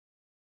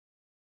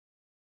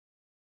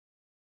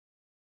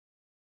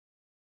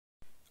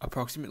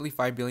Approximately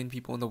 5 billion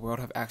people in the world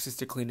have access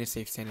to clean and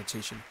safe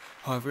sanitation.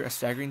 However, a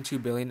staggering 2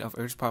 billion of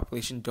Earth's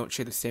population don't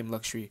share the same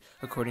luxury,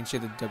 according to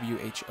the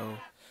WHO.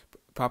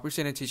 Proper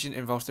sanitation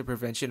involves the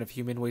prevention of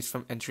human waste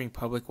from entering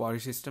public water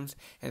systems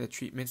and the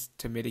treatments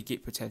to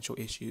mitigate potential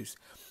issues.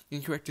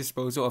 Incorrect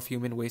disposal of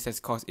human waste has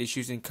caused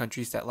issues in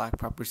countries that lack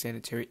proper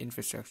sanitary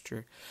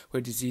infrastructure,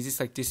 where diseases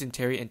like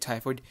dysentery and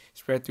typhoid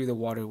spread through the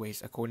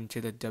waterways, according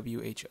to the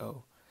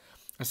WHO.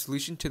 A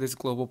solution to this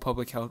global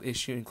public health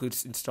issue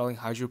includes installing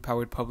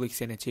hydro-powered public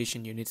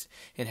sanitation units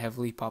in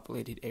heavily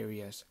populated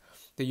areas.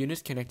 The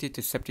units connected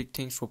to septic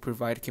tanks will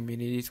provide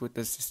communities with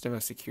a system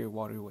of secure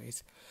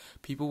waterways.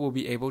 People will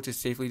be able to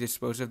safely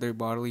dispose of their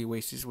bodily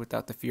wastes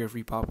without the fear of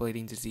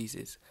repopulating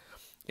diseases.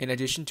 In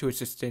addition to its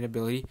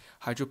sustainability,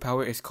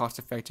 hydropower is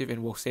cost-effective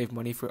and will save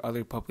money for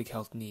other public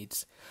health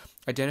needs.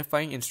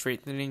 Identifying and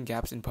strengthening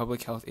gaps in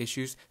public health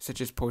issues, such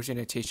as poor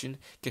sanitation,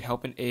 can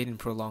help and aid in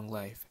prolonged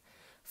life.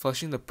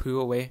 Flushing the poo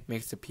away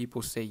makes the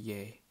people say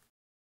yay.